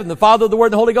record in heaven, the Father, the Word,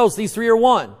 and the Holy Ghost. These 3 are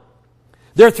one.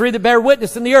 There are 3 that bear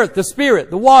witness in the earth, the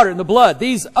Spirit, the water, and the blood.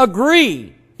 These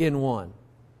agree in one.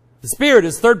 The Spirit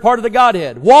is the third part of the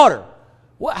Godhead. Water.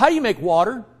 How do you make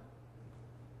water?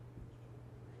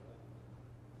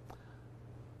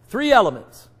 3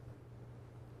 elements.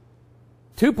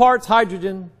 2 parts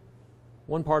hydrogen,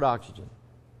 1 part oxygen.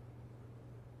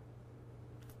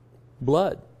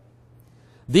 Blood.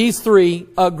 These 3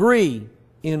 agree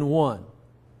in one.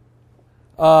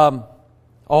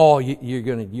 You're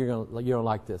gonna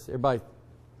like this. Everybody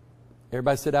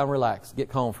sit down and relax. Get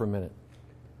calm for a minute.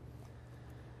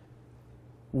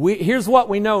 Here's what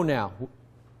we know now.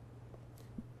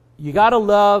 You got to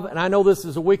love, and I know this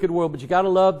is a wicked world, but you got to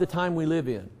love the time we live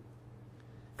in.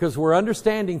 Because we're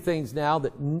understanding things now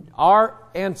that our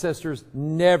ancestors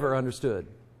never understood.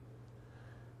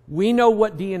 We know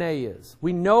what DNA is.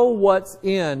 We know what's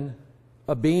in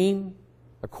a bean,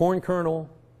 a corn kernel,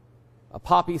 a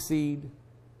poppy seed.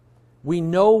 We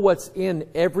know what's in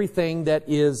everything that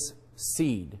is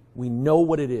seed. We know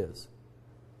what it is.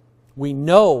 We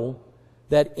know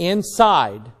that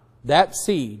inside that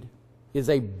seed is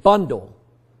a bundle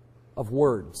of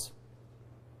words.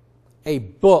 A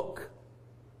book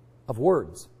of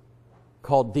words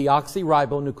called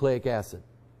deoxyribonucleic acid.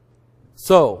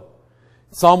 So,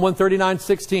 Psalm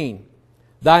 139:16,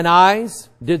 thine eyes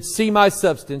did see my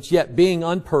substance, yet being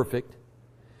unperfect.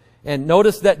 And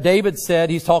notice that David said,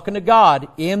 he's talking to God,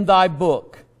 in thy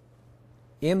book,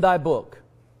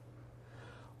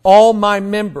 all my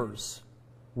members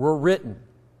were written,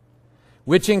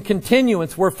 which in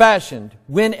continuance were fashioned,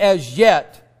 when as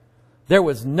yet there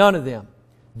was none of them.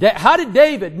 How did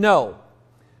David know?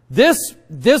 This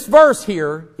verse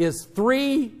here is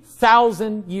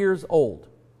 3,000 years old.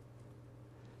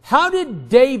 How did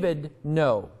David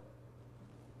know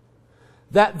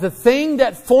that the thing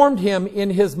that formed him in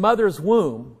his mother's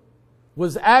womb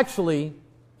was actually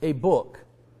a book?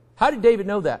 How did David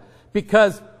know that?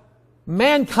 Because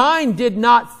mankind did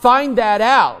not find that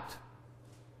out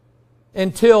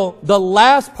until the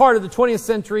last part of the 20th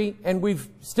century, and we've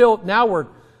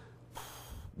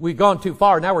gone too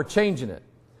far. Now we're changing it.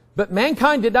 But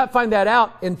mankind did not find that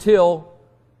out until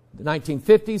the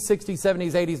 1950s, 60s,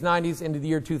 70s, 80s, 90s, into the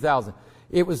year 2000.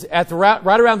 It was at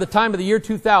right around the time of the year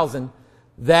 2000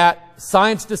 that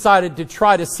science decided to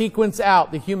try to sequence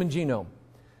out the human genome.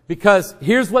 Because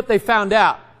here's what they found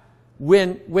out.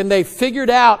 When they figured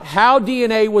out how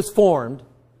DNA was formed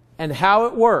and how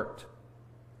it worked,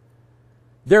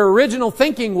 their original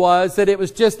thinking was that it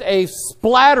was just a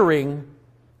splattering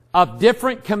of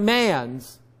different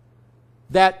commands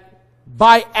that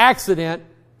by accident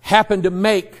happened to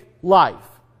make life.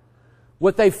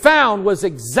 What they found was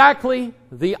exactly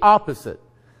the opposite.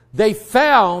 They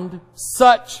found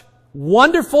such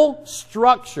wonderful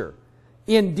structure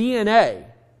in DNA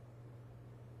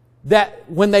that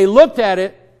when they looked at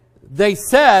it, they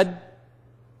said,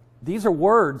 these are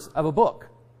words of a book.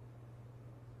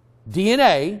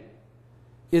 DNA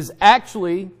is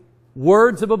actually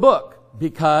words of a book,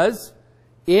 because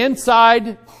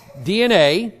inside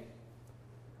DNA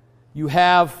you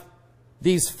have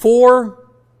these 4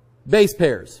 base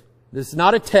pairs. This is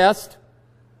not a test.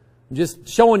 I'm just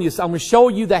showing you. I'm going to show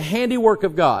you the handiwork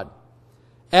of God.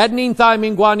 Adenine,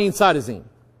 thymine, guanine, cytosine.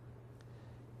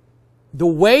 The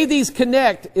way these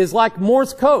connect is like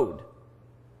Morse code.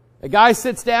 A guy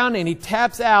sits down and he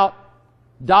taps out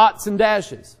dots and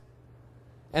dashes.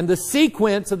 And the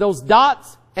sequence of those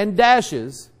dots and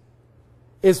dashes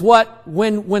is what,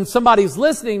 when somebody's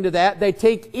listening to that, they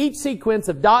take each sequence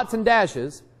of dots and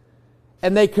dashes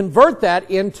and they convert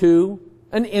that into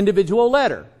an individual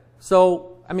letter.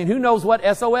 So, I mean, who knows what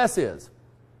SOS is?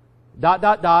 Dot,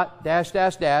 dot, dot, dash,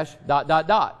 dash, dash, dot, dot,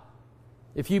 dot.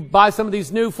 If you buy some of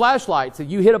these new flashlights, if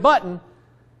you hit a button,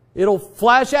 it'll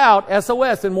flash out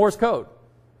SOS in Morse code.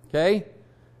 Okay?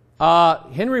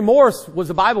 Henry Morse was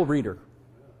a Bible reader.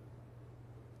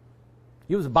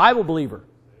 He was a Bible believer.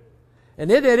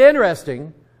 And isn't it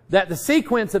interesting that the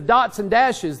sequence of dots and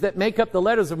dashes that make up the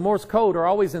letters of Morse code are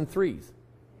always in 3s?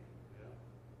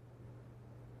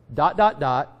 Dot, dot,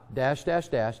 dot, dash, dash,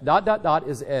 dash, dot, dot, dot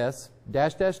is S,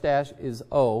 dash, dash, dash is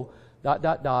O, dot,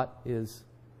 dot, dot is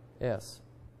S.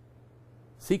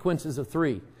 Sequences of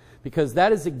 3. Because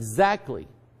that is exactly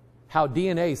how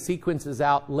DNA sequences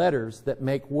out letters that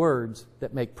make words,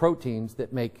 that make proteins,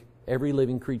 that make every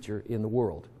living creature in the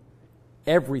world.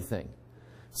 Everything.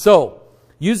 So,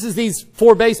 uses these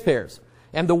 4 base pairs.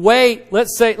 And the way, let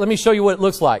me show you what it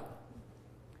looks like.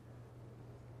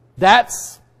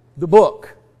 That's the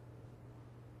book.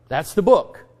 That's the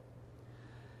book.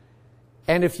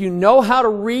 And if you know how to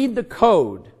read the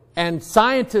code, and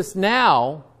scientists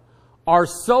now are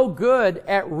so good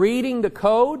at reading the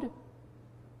code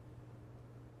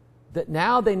that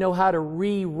now they know how to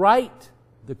rewrite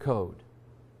the code.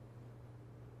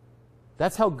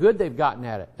 That's how good they've gotten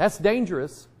at it. That's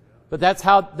dangerous, but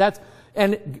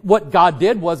and what God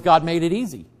did was God made it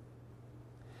easy.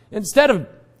 Instead of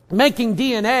making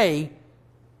DNA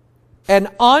an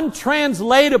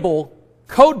untranslatable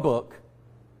code book,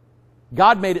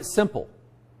 God made it simple.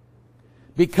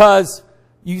 Because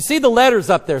you see the letters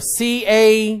up there, C,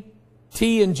 A,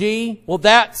 T, and G. Well,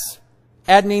 that's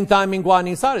adenine, thymine,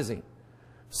 guanine, cytosine.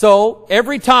 So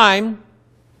every time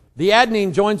the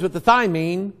adenine joins with the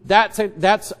thymine, that's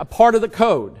a part of the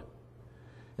code.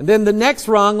 And then the next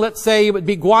rung, let's say it would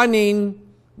be guanine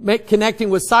connecting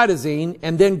with cytosine,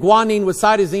 and then guanine with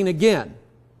cytosine again.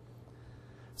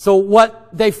 So what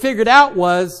they figured out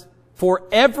was, for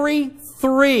every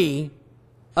 3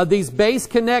 of these base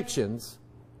connections,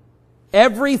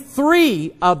 every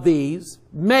 3 of these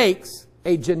makes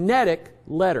a genetic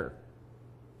letter.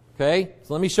 Okay?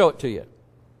 So let me show it to you.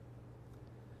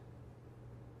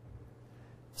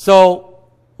 So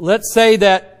let's say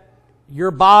that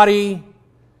your body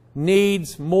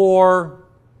needs more.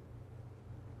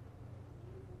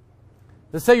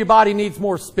 Let's say your body needs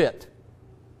more spit.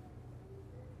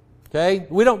 Okay?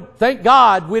 Thank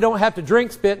God we don't have to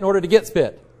drink spit in order to get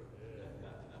spit.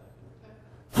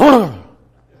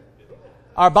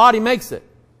 Our body makes it.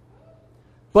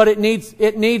 But it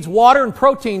needs water and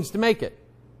proteins to make it.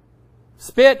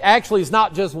 Spit actually is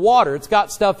not just water. It's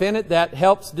got stuff in it that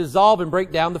helps dissolve and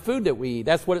break down the food that we eat.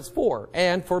 That's what it's for.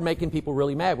 And for making people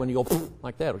really mad when you go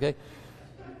like that, okay?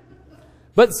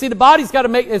 But see, the body's got to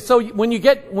make it so when you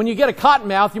get a cotton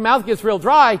mouth, your mouth gets real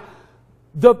dry,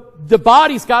 the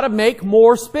body's got to make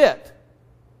more spit.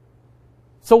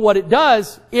 So what it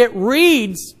does, it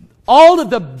reads all of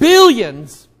the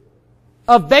billions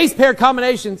of base pair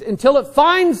combinations until it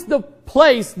finds the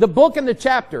place, the book and the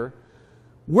chapter,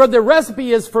 where the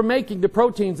recipe is for making the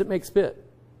proteins that make spit.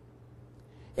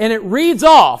 And it reads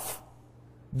off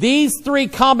these 3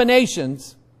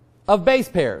 combinations of base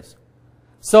pairs.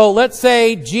 So let's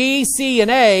say G, C,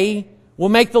 and A will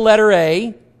make the letter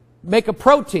A, make a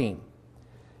protein.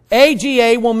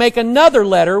 AGA will make another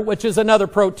letter, which is another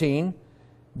protein.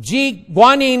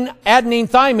 Guanine, adenine,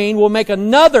 thymine will make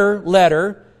another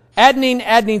letter. Adenine,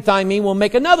 adenine, thymine will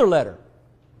make another letter.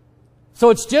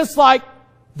 So it's just like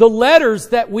the letters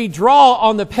that we draw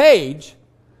on the page.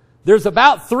 There's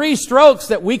about 3 strokes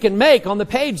that we can make on the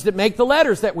page that make the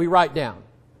letters that we write down.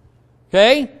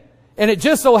 Okay? And it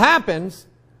just so happens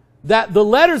that the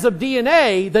letters of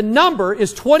DNA, the number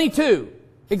is 22.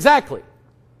 Exactly.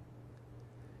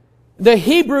 The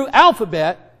Hebrew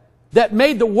alphabet that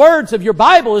made the words of your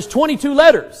Bible is 22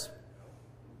 letters.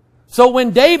 So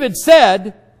when David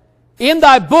said, "In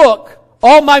thy book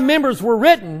all my members were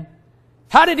written,"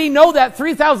 how did he know that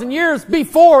 3,000 years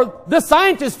before the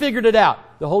scientists figured it out?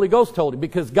 The Holy Ghost told him,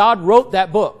 because God wrote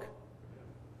that book.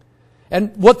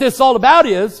 And what this is all about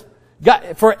is,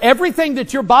 for everything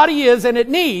that your body is and it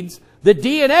needs, the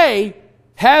DNA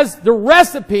has the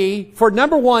recipe for,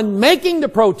 number 1, making the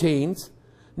proteins.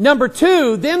 Number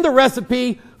 2, then the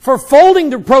recipe for folding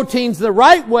the proteins the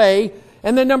right way.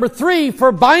 And then number 3,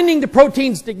 for binding the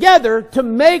proteins together to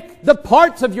make the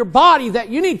parts of your body that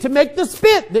you need to make the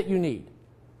spit that you need.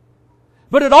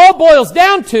 But it all boils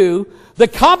down to the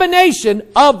combination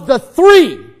of the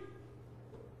 3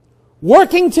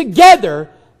 working together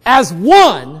as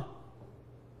one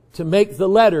to make the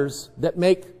letters that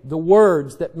make the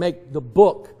words that make the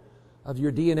book of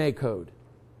your DNA code.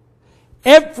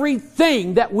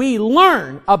 Everything that we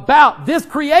learn about this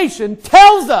creation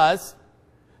tells us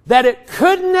that it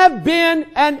couldn't have been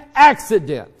an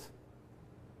accident.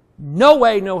 No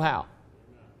way, no how.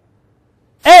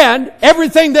 And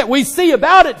everything that we see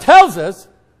about it tells us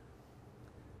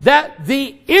that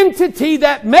the entity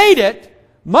that made it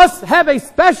must have a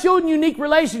special and unique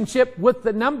relationship with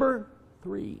the number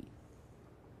 3.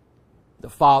 The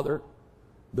Father,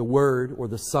 the Word, or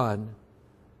the Son,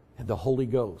 and the Holy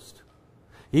Ghost.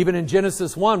 Even in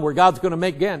Genesis 1, where God's going to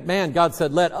make man, God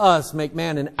said, "Let us make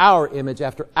man in our image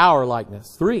after our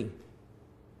likeness." 3.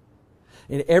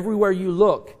 And everywhere you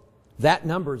look, That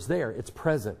number is there. It's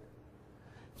present.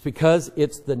 It's because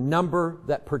it's the number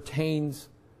that pertains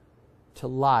to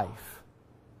life.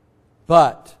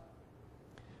 But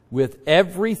with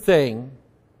everything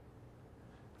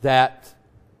that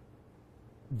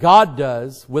God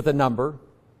does with a number,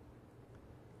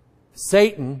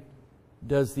 Satan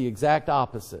does the exact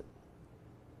opposite.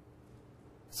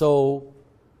 So,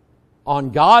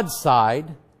 on God's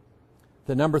side,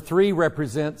 the number 3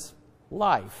 represents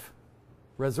life,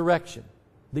 resurrection,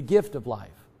 the gift of life.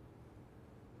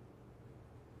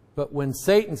 But when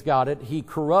Satan's got it, he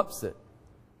corrupts it.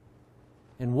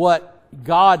 And what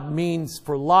God means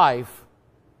for life,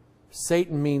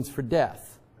 Satan means for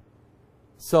death.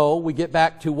 So we get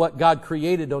back to what God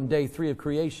created on day 3 of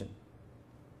creation.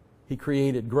 He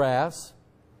created grass,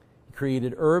 He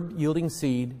created herb yielding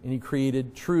seed, and He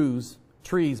created trees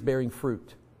bearing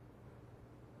fruit.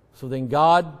 So then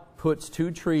God puts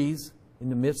 2 trees in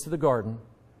the midst of the garden.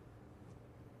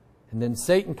 And then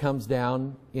Satan comes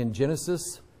down in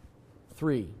Genesis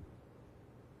 3.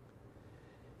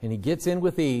 And he gets in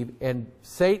with Eve, and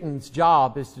Satan's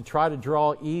job is to try to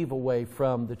draw Eve away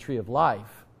from the tree of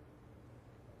life,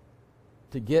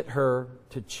 to get her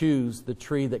to choose the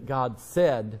tree that God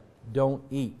said, don't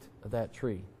eat of that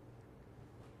tree.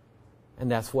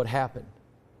 And that's what happened.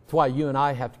 That's why you and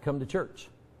I have to come to church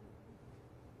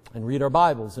and read our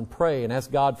Bibles and pray and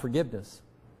ask God forgiveness.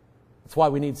 That's why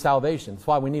we need salvation. That's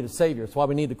why we need a Savior. That's why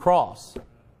we need the cross.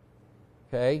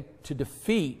 Okay? To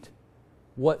defeat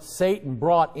what Satan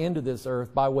brought into this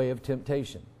earth by way of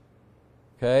temptation.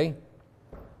 Okay?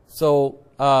 So,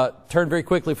 turn very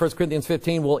quickly, 1 Corinthians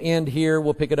 15. We'll end here.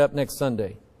 We'll pick it up next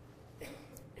Sunday.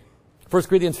 1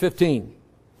 Corinthians 15.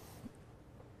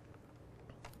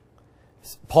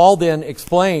 Paul then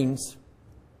explains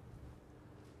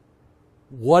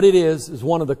what it is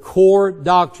one of the core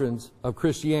doctrines of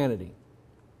Christianity.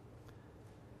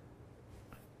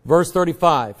 Verse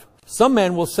 35. Some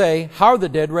men will say, how are the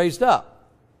dead raised up?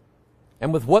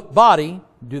 And with what body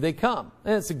do they come?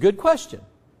 And it's a good question.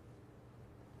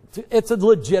 It's a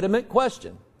legitimate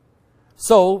question.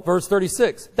 So, verse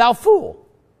 36, thou fool,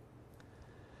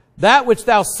 that which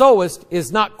thou sowest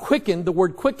is not quickened. The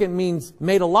word quickened means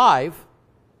made alive.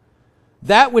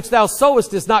 That which thou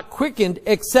sowest is not quickened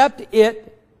except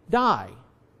it die.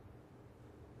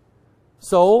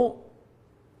 So,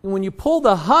 when you pull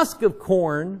the husk of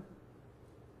corn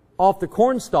off the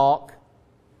corn stalk,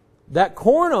 that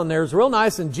corn on there is real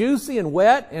nice and juicy and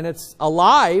wet and it's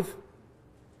alive,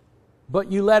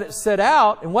 but you let it sit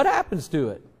out and what happens to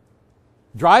it?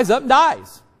 Dries up and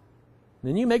dies.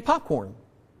 Then you make popcorn.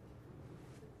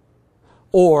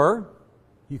 Or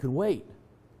you can wait.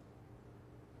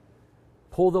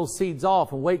 Pull those seeds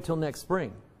off and wait till next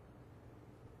spring.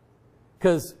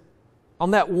 Because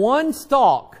on that one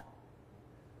stalk,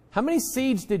 how many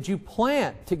seeds did you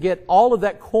plant to get all of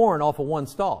that corn off of one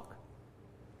stalk?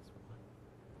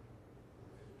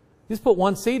 You just put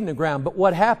one seed in the ground, but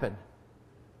what happened?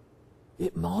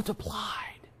 It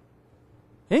multiplied.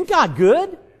 Ain't God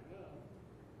good?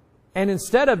 And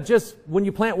instead of just, when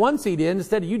you plant one seed in,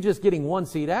 instead of you just getting one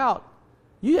seed out,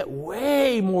 you get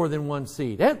way more than one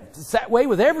seed. It's that way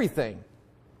with everything.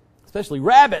 Especially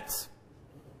rabbits.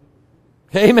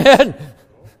 Amen.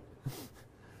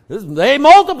 They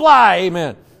multiply.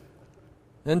 Amen.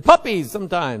 And puppies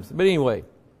sometimes. But anyway.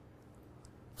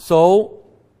 So,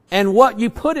 and what you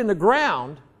put in the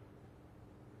ground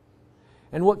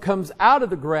and what comes out of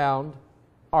the ground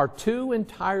are two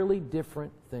entirely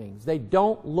different things. They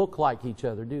don't look like each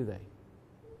other, do they?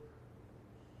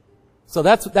 So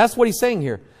that's what he's saying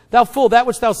here. Thou fool, that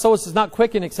which thou sowest is not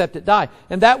quickened except it die.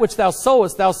 And that which thou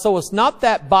sowest not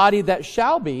that body that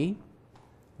shall be,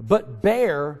 but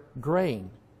bear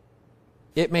grain.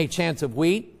 It may chance of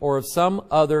wheat or of some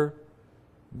other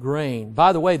grain.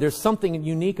 By the way, there's something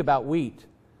unique about wheat.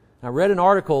 I read an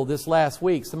article this last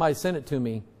week. Somebody sent it to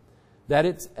me.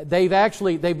 That they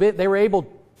were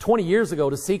able 20 years ago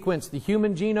to sequence the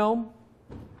human genome.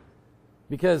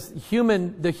 Because the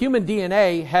human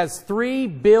DNA has 3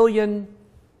 billion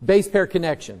base pair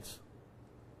connections.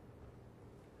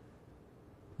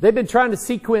 They've been trying to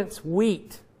sequence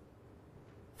wheat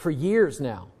for years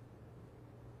now.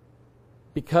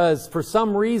 Because for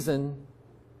some reason,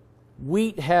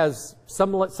 wheat has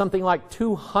something like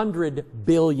 200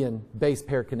 billion base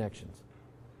pair connections.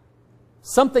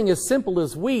 Something as simple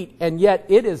as wheat, and yet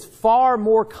it is far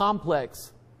more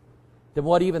complex than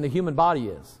what even the human body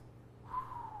is.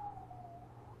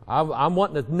 I'm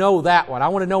wanting to know that one. I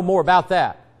want to know more about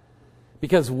that.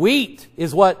 Because wheat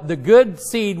is what the good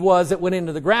seed was that went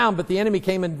into the ground, but the enemy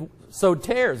came and sowed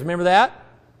tares. Remember that?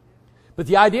 But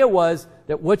the idea was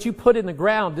that what you put in the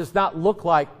ground does not look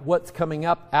like what's coming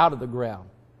up out of the ground.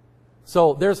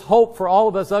 So there's hope for all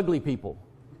of us ugly people.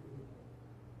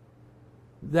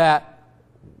 That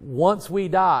once we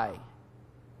die,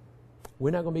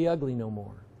 we're not going to be ugly no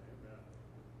more.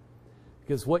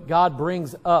 Because what God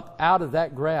brings up out of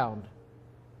that ground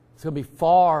is going to be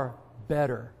far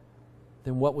better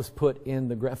than what was put in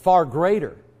the ground. Far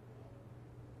greater.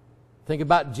 Think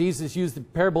about Jesus used the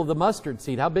parable of the mustard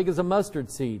seed. How big is a mustard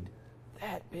seed?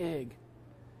 That big.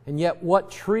 And yet what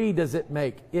tree does it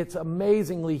make? It's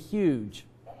amazingly huge.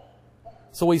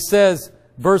 So he says,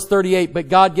 verse 38, but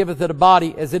God giveth it a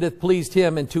body as it hath pleased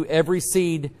Him, and to every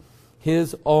seed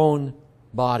his own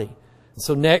body.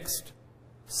 So next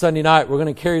Sunday night, we're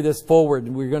going to carry this forward,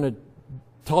 and we're going to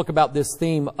talk about this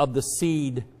theme of the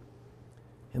seed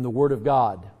in the Word of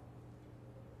God.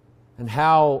 And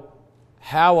how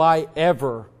I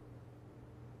ever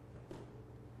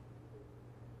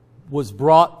was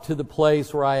brought to the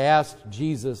place where I asked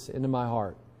Jesus into my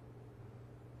heart.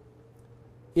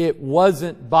 It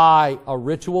wasn't by a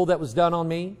ritual that was done on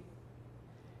me.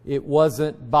 It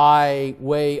wasn't by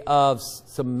way of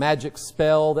some magic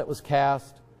spell that was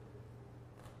cast.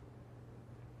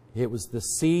 It was the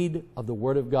seed of the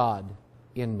Word of God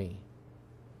in me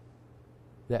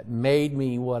that made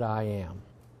me what I am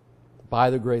by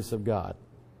the grace of God.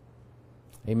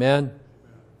 Amen.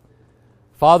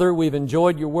 Father, we've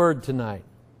enjoyed your Word tonight.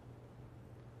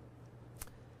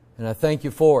 And I thank you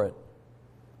for it.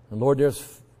 And Lord,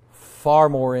 there's far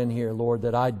more in here, Lord,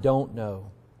 that I don't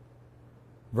know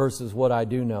versus what I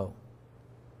do know.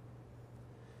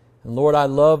 And Lord, I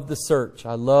love the search.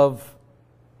 I love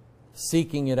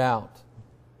seeking it out.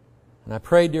 And I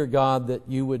pray, dear God, that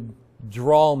you would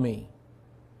draw me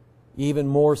even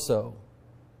more so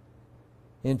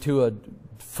into a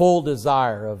full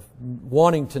desire of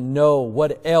wanting to know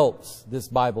what else this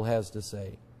Bible has to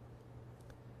say.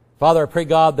 Father, I pray,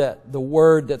 God, that the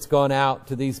word that's gone out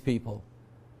to these people,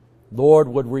 Lord,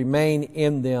 would remain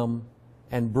in them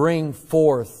and bring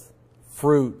forth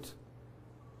fruit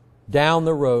down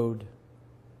the road.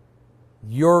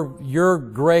 Your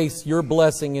grace, your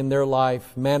blessing in their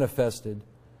life manifested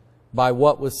by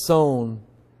what was sown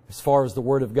as far as the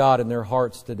Word of God in their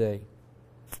hearts today.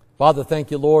 Father, thank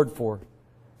you, Lord, for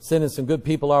sending some good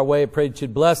people our way. I pray that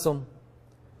you'd bless them.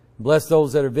 Bless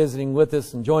those that are visiting with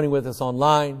us and joining with us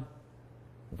online.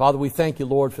 Father, we thank you,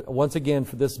 Lord, once again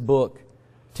for this book.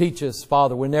 Teach us,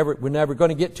 Father. We're never going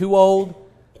to get too old,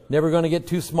 never going to get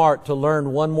too smart to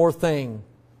learn one more thing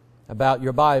about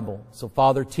your Bible. So,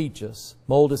 Father, teach us.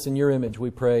 Mold us in your image, we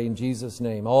pray, in Jesus'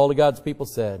 name. All of God's people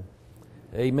said,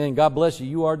 amen. God bless you.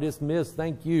 You are dismissed.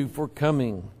 Thank you for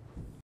coming.